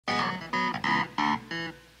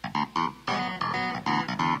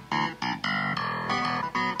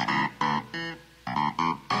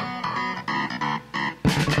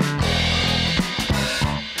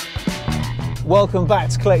Welcome back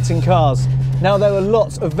to Collecting Cars. Now, there were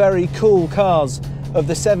lots of very cool cars of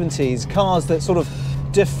the 70s, cars that sort of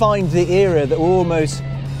defined the era, that were almost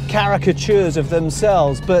caricatures of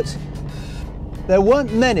themselves, but there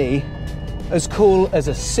weren't many as cool as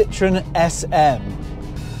a Citroen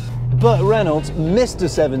SM. Burt Reynolds, Mr.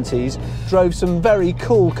 70s, drove some very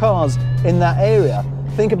cool cars in that area.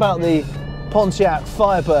 Think about the Pontiac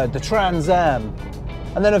Firebird, the Trans Am,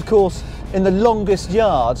 and then of course in the longest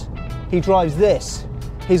yard he drives this,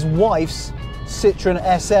 his wife's Citroen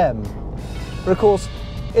SM. But of course,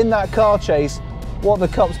 in that car chase, what the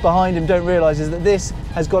cops behind him don't realise is that this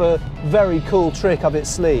has got a very cool trick up its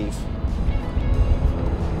sleeve.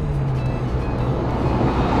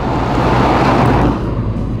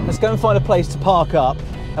 Let's go and find a place to park up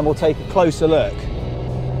and we'll take a closer look.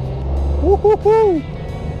 Woo-hoo-hoo!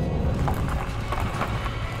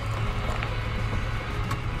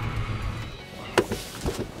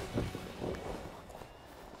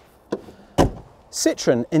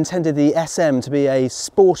 Citroën intended the SM to be a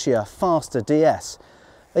sportier, faster DS.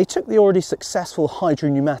 They took the already successful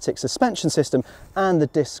hydro-pneumatic suspension system and the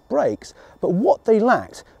disc brakes, but what they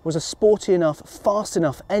lacked was a sporty enough, fast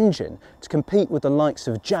enough engine to compete with the likes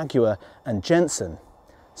of Jaguar and Jensen.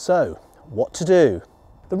 So, what to do?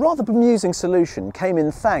 The rather bemusing solution came in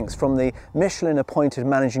thanks from the Michelin-appointed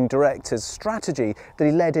managing director's strategy that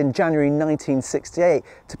he led in January 1968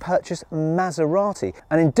 to purchase Maserati,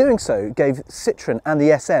 and in doing so gave Citroën and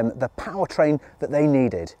the SM the powertrain that they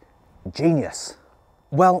needed. Genius.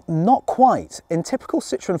 Well, not quite. In typical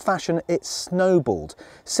Citroën fashion, it snowballed.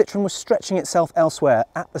 Citroën was stretching itself elsewhere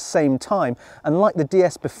at the same time, and like the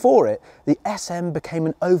DS before it, the SM became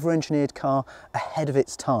an over-engineered car ahead of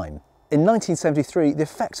its time. In 1973, the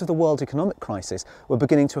effects of the world economic crisis were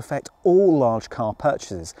beginning to affect all large car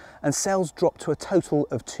purchases, and sales dropped to a total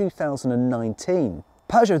of 2,019.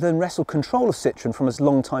 Peugeot then wrestled control of Citroën from its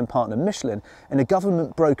longtime partner Michelin in a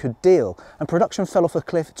government-brokered deal, and production fell off a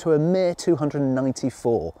cliff to a mere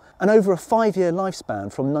 294. And over a 5-year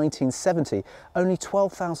lifespan from 1970, only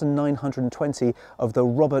 12,920 of the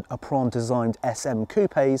Robert Apron-designed SM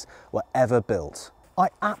coupes were ever built. I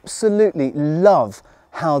absolutely love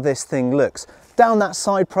how this thing looks. Down that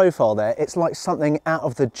side profile there, it's like something out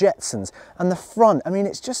of the Jetsons. And the front, I mean,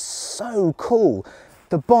 it's just so cool.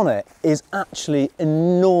 The bonnet is actually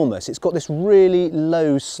enormous. It's got this really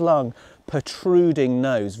low slung, protruding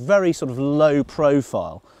nose, very sort of low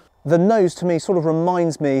profile. The nose to me sort of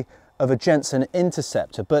reminds me of a Jensen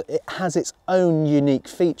Interceptor, but it has its own unique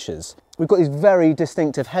features. We've got these very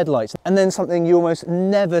distinctive headlights, and then something you almost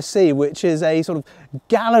never see, which is a sort of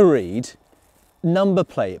galleried number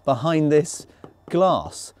plate behind this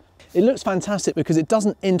glass. It looks fantastic because it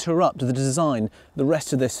doesn't interrupt the design, the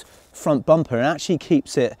rest of this front bumper, and actually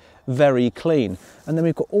keeps it very clean. And then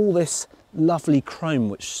we've got all this lovely chrome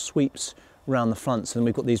which sweeps around the front, and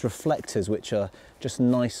we've got these reflectors which are just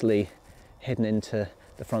nicely hidden into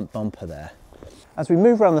the front bumper there. As we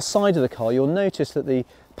move around the side of the car, you'll notice that the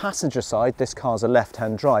passenger side, this car's a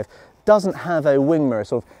left-hand drive, doesn't have a wing mirror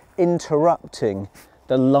sort of interrupting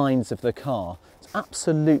the lines of the car. It's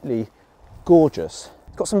absolutely gorgeous.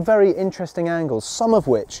 It's got some very interesting angles, some of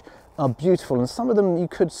which are beautiful, and some of them you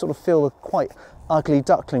could sort of feel are quite ugly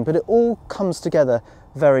duckling, but it all comes together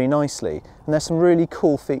very nicely. And there's some really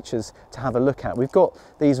cool features to have a look at. We've got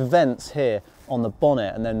these vents here on the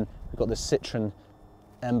bonnet, and then we've got the Citroën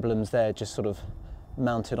emblems there just sort of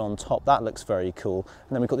mounted on top. That looks very cool.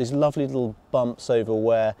 And then we've got these lovely little bumps over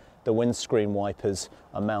where the windscreen wipers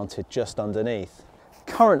are mounted just underneath.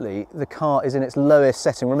 Currently, the car is in its lowest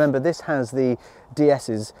setting. Remember, this has the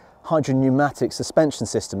DS's hydro-pneumatic suspension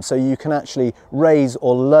system, so you can actually raise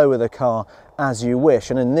or lower the car as you wish.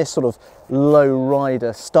 And in this sort of low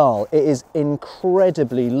rider style, it is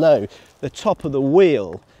incredibly low. The top of the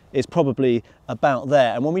wheel is probably about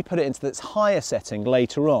there. And when we put it into this higher setting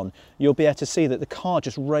later on, you'll be able to see that the car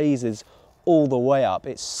just raises all the way up.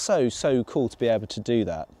 It's so, so cool to be able to do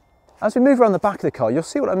that. As we move around the back of the car, you'll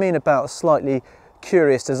see what I mean about a slightly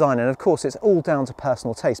curious design, and of course it's all down to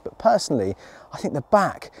personal taste, but personally I think the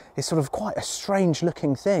back is sort of quite a strange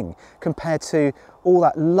looking thing compared to all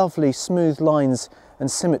that lovely smooth lines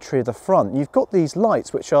and symmetry of the front. You've got these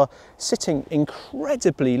lights which are sitting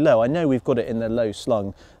incredibly low. I know we've got it in the low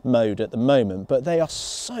slung mode at the moment, but they are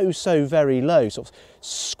so very low, sort of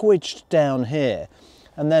squidged down here.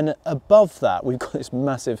 And then above that we've got this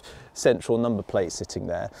massive central number plate sitting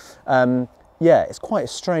there. Yeah, it's quite a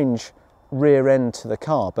strange rear end to the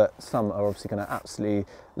car, but some are obviously going to absolutely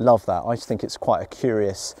love that. I just think it's quite a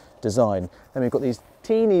curious design. Then we've got these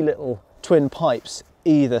teeny little twin pipes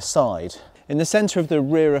either side. In the centre of the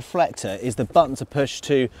rear reflector is the button to push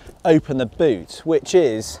to open the boot, which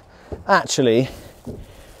is actually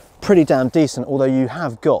pretty damn decent, although you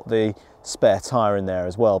have got the spare tyre in there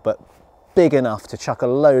as well, but big enough to chuck a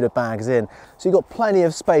load of bags in. So you've got plenty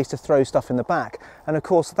of space to throw stuff in the back. And of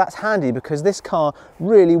course that's handy because this car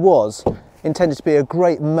really was intended to be a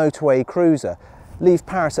great motorway cruiser. Leave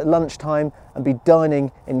Paris at lunchtime and be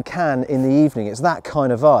dining in Cannes in the evening. It's that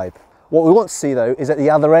kind of vibe. What we want to see though is at the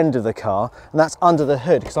other end of the car, and that's under the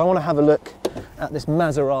hood, because I want to have a look at this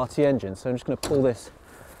Maserati engine. So I'm just going to pull this,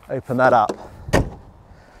 open that up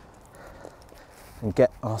and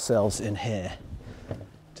get ourselves in here.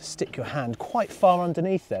 To stick your hand quite far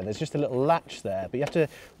underneath there. There's just a little latch there, but you have to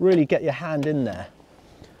really get your hand in there.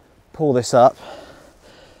 Pull this up,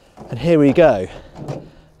 and here we go.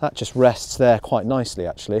 That just rests there quite nicely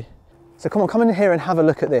actually. So come in here and have a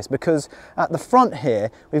look at this, because at the front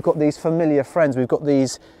here we've got these familiar friends. We've got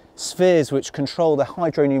these spheres which control the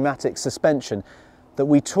hydropneumatic suspension that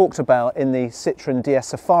we talked about in the Citroën DS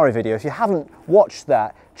Safari video. If you haven't watched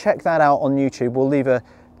that, check that out on YouTube. We'll leave a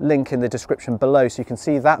link in the description below so you can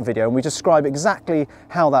see that video, and we describe exactly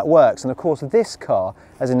how that works. And of course this car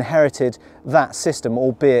has inherited that system,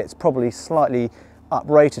 albeit it's probably slightly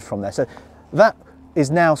uprated from there. So that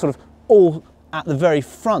is now sort of all at the very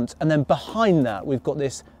front, and then behind that we've got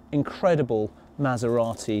this incredible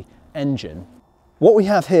Maserati engine. What we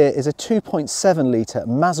have here is a 2.7 litre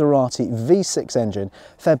Maserati V6 engine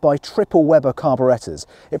fed by triple Weber carburettors.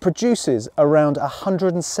 It produces around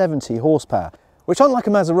 170 horsepower, which, unlike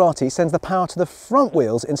a Maserati, sends the power to the front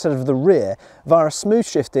wheels instead of the rear via a smooth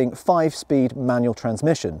shifting 5-speed manual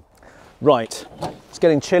transmission. Right, it's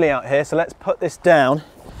getting chilly out here, so let's put this down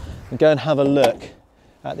and go and have a look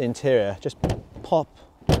at the interior. Just pop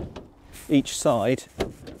each side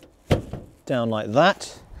down like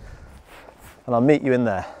that, and I'll meet you in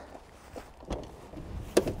there.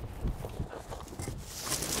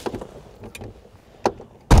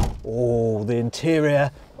 Oh, the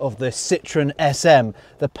interior of the Citroen SM,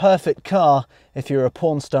 the perfect car if you're a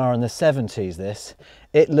porn star in the 70s. This,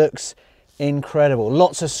 it looks incredible.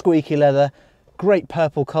 Lots of squeaky leather, great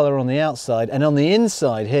purple colour on the outside, and on the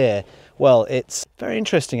inside here, well, it's very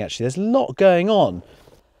interesting actually. There's a lot going on.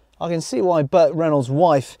 I can see why Burt Reynolds'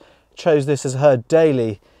 wife chose this as her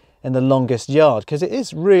daily in the longest yard, because it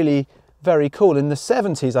is really very cool. In the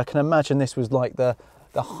 70s, I can imagine this was like the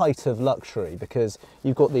height of luxury, because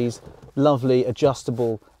you've got these lovely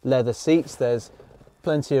adjustable leather seats. There's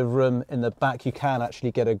plenty of room in the back. You can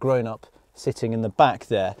actually get a grown-up sitting in the back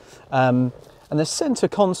there. And the centre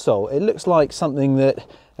console, it looks like something that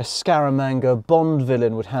a Scaramanga Bond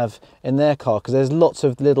villain would have in their car, because there's lots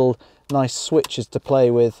of little nice switches to play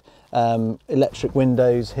with. Electric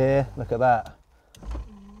windows here, look at that.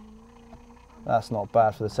 That's not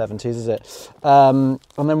bad for the 70s, is it? And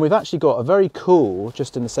then we've actually got a very cool,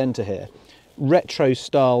 just in the centre here, retro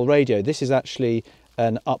style radio. This is actually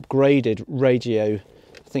an upgraded radio,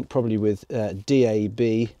 I think probably with DAB.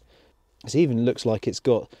 It even looks like it's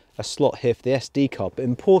got a slot here for the SD card, but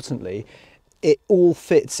importantly, it all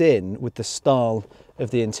fits in with the style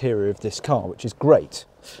of the interior of this car, which is great.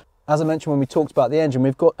 As I mentioned when we talked about the engine,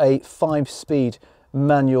 we've got a 5-speed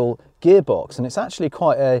manual gearbox, and it's actually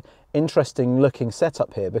quite a interesting looking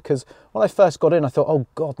setup here, because when I first got in I thought, oh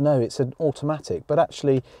god no, it's an automatic, but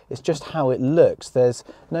actually it's just how it looks. There's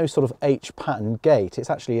no sort of H pattern gate.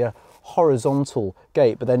 It's actually a horizontal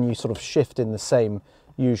gate, but then you sort of shift in the same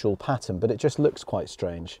usual pattern, but it just looks quite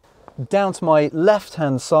strange. Down to my left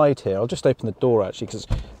hand side here, I'll just open the door actually because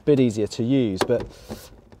it's a bit easier to use, but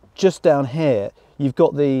just down here you've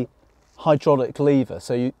got the hydraulic lever.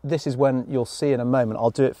 So this is when you'll see in a moment, I'll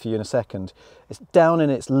do it for you in a second, it's down in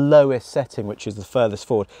its lowest setting, which is the furthest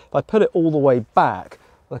forward. If I put it all the way back,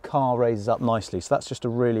 the car raises up nicely. So that's just a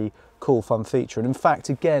really cool, fun feature. And in fact,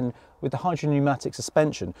 again, with the hydropneumatic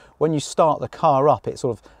suspension, when you start the car up, it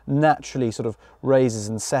sort of naturally sort of raises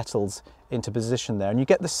and settles into position there. And you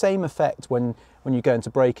get the same effect when you go into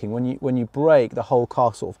braking. When you brake, the whole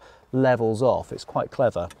car sort of levels off. It's quite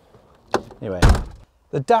clever. Anyway,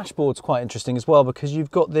 the dashboard's quite interesting as well, because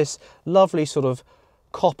you've got this lovely sort of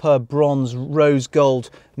copper, bronze, rose gold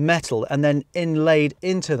metal, and then inlaid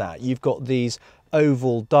into that you've got these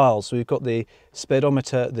oval dials. So we've got the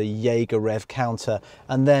speedometer, the Jaeger rev counter,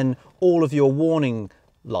 and then all of your warning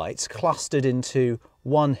lights clustered into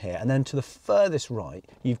one here. And then to the furthest right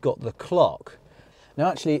you've got the clock. Now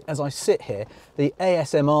actually, as I sit here, the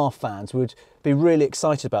ASMR fans would be really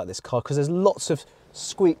excited about this car, because there's lots of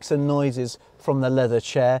squeaks and noises from the leather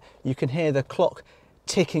chair. You can hear the clock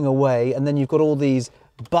ticking away, and then you've got all these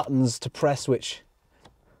buttons to press, which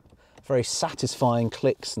very satisfying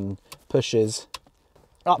clicks and pushes.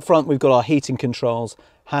 Up front we've got our heating controls,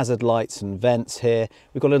 hazard lights and vents here.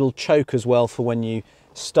 We've got a little choke as well for when you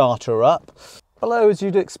start her up. Below, as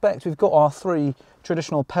you'd expect, we've got our 3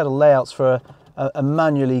 traditional pedal layouts for a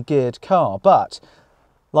manually geared car, but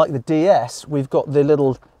like the DS, we've got the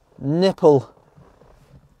little nipple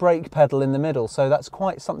brake pedal in the middle, so that's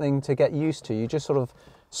quite something to get used to. You just sort of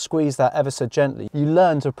squeeze that ever so gently. You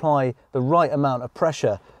learn to apply the right amount of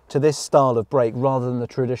pressure to this style of brake rather than the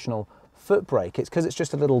traditional foot brake. It's because it's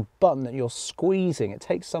just a little button that you're squeezing. It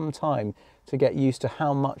takes some time to get used to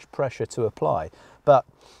how much pressure to apply, but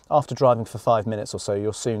after driving for 5 minutes or so,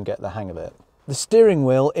 you'll soon get the hang of it. The steering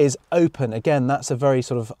wheel is open. Again, that's a very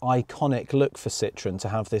sort of iconic look for Citroën, to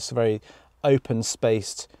have this very open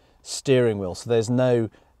spaced steering wheel. So there's no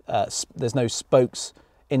spokes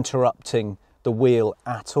interrupting the wheel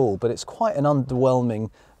at all, but it's quite an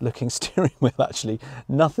underwhelming looking steering wheel actually.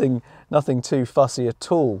 Nothing too fussy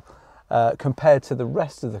at all compared to the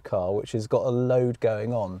rest of the car, which has got a load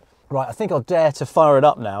going on. Right, I think I'll dare to fire it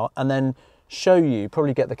up now and then show you,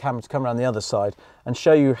 probably get the camera to come around the other side and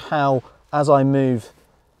show you how, as I move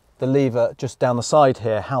the lever just down the side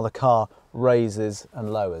here, how the car raises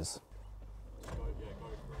and lowers.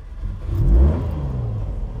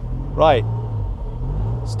 Right,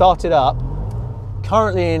 start it up,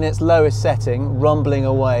 currently in its lowest setting, rumbling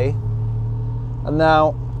away, and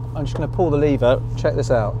now I'm just going to pull the lever. Check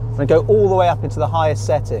this out. I'm going to go all the way up into the highest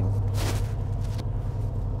setting.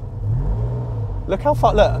 Look how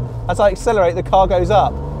far, look, as I accelerate the car goes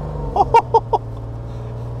up.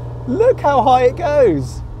 Look how high it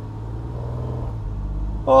goes.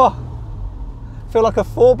 Oh, I feel like a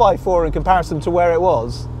 4x4 in comparison to where it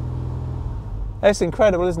was. It's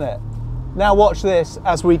incredible, isn't it? Now watch this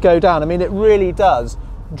as we go down. I mean, it really does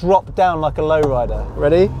drop down like a lowrider.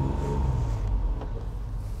 Ready?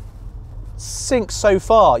 Sinks so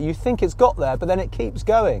far, you think it's got there, but then it keeps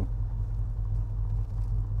going.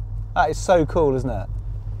 That is so cool, isn't it?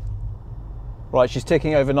 Right, she's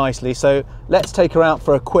ticking over nicely, so let's take her out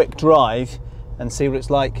for a quick drive and see what it's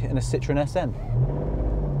like in a Citroen SM.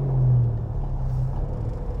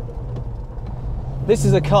 This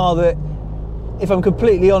is a car that, if I'm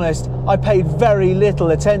completely honest, I paid very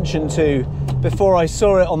little attention to before I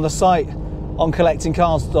saw it on the site on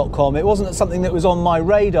collectingcars.com. It wasn't something that was on my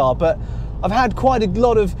radar, but I've had quite a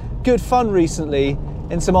lot of good fun recently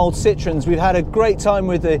in some old Citroens. We've had a great time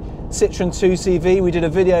with the Citroen 2CV. We did a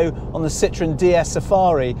video on the Citroen DS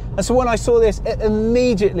Safari. And so when I saw this, it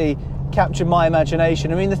immediately captured my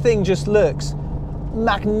imagination. I mean, the thing just looks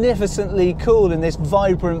magnificently cool in this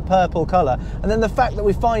vibrant purple colour. And then the fact that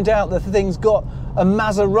we find out that the thing's got a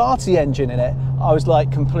Maserati engine in it, I was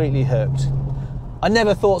like completely hooked. I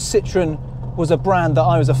never thought Citroen was a brand that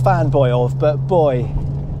I was a fanboy of, but boy,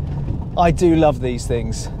 I do love these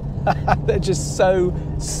things. They're just so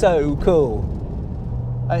cool.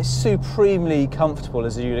 And it's supremely comfortable,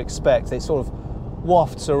 as you'd expect. It sort of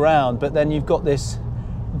wafts around, but then you've got this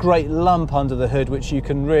great lump under the hood which you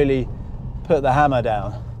can really put the hammer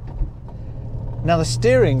down. Now the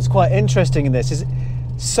steering's quite interesting in this. It's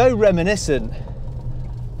so reminiscent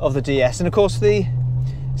of the DS, and of course the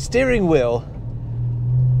steering wheel,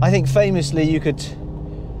 I think famously you could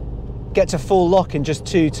get to full lock in just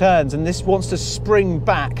 2 turns, and this wants to spring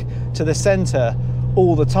back to the centre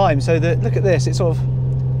all the time, so that, look at this, it's sort of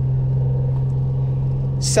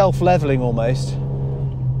self-leveling almost.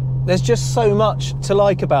 There's just so much to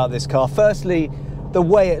like about this car. Firstly, the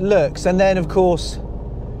way it looks, and then of course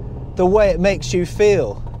the way it makes you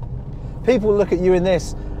feel. People look at you in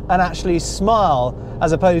this and actually smile,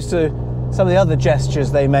 as opposed to some of the other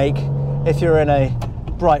gestures they make if you're in a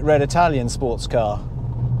bright red Italian sports car.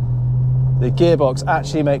 The gearbox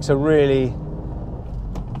actually makes a really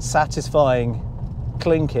satisfying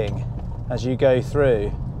clinking as you go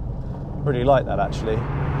through. Really like that actually.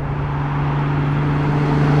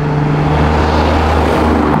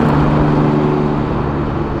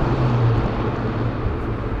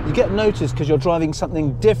 You get noticed because you're driving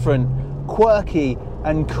something different, quirky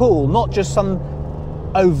and cool, not just some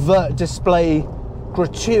overt display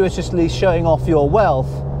gratuitously showing off your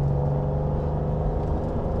wealth.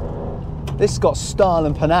 This has got style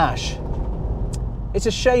and panache. It's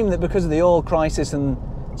a shame that because of the oil crisis and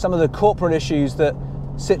some of the corporate issues that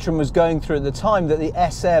Citroën was going through at the time, that the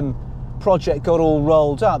SM project got all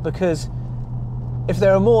rolled up, because if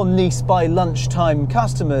there are more Nice by lunchtime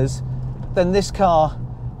customers, then this car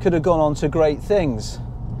could have gone on to great things.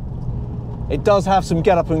 It does have some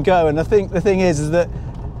get up and go, and I think the thing is that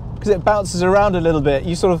because it bounces around a little bit,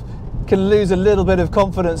 you sort of can lose a little bit of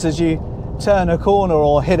confidence as you turn a corner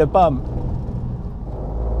or hit a bump.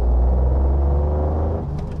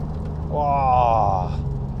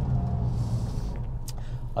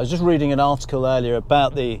 I was just reading an article earlier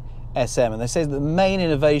about the SM, and they say that the main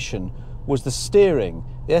innovation was the steering.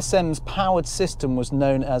 The SM's powered system was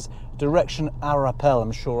known as direction à rappel,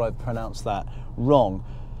 I'm sure I pronounced that wrong,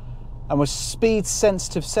 and was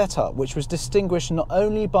speed-sensitive setup, which was distinguished not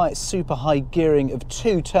only by its super high gearing of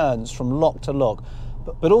 2 turns from lock to lock,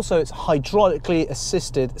 but also its hydraulically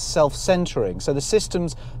assisted self-centering. So the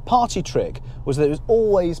system's party trick was that it was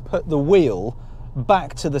always put the wheel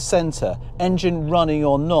back to the centre, engine running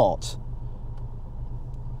or not.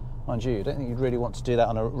 Mind you, I don't think you'd really want to do that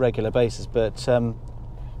on a regular basis, but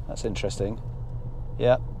that's interesting.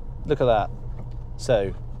 Yeah, look at that.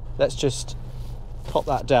 So let's just pop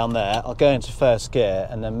that down there. I'll go into first gear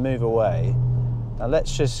and then move away. Now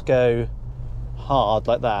let's just go hard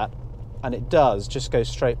like that, and it does just go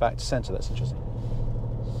straight back to centre. That's interesting.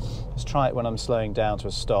 Let's try it when I'm slowing down to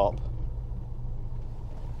a stop.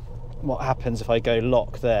 What happens if I go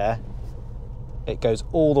lock there? It goes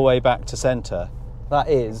all the way back to centre. That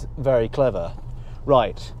is very clever.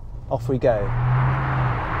 Right, off we go.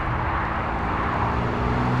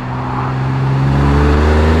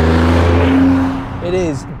 It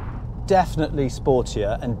is definitely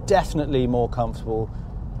sportier and definitely more comfortable.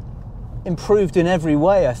 Improved in every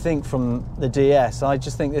way, I think, from the DS. I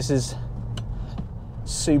just think this is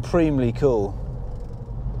supremely cool.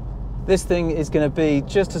 This thing is going to be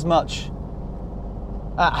just as much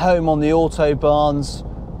at home on the autobahns,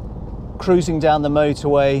 cruising down the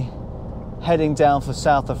motorway, heading down for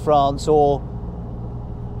south of France, or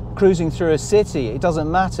cruising through a city. It doesn't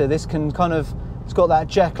matter. This can kind of, it's got that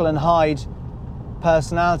Jekyll and Hyde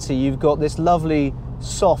personality. You've got this lovely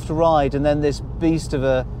soft ride and then this beast of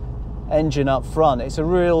a engine up front. It's a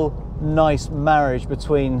real nice marriage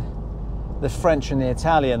between the French and the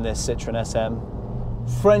Italian, this Citroen SM.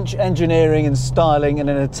 French engineering and styling and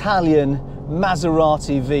an Italian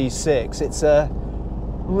Maserati V6. It's a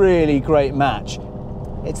really great match.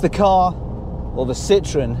 It's the car, or the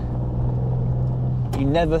Citroen, you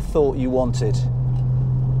never thought you wanted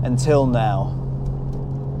until now.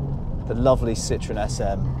 The lovely Citroen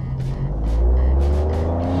SM.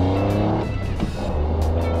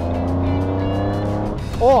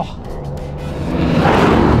 Oh!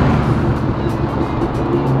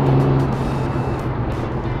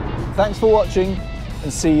 Thanks for watching,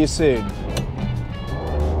 and see you soon.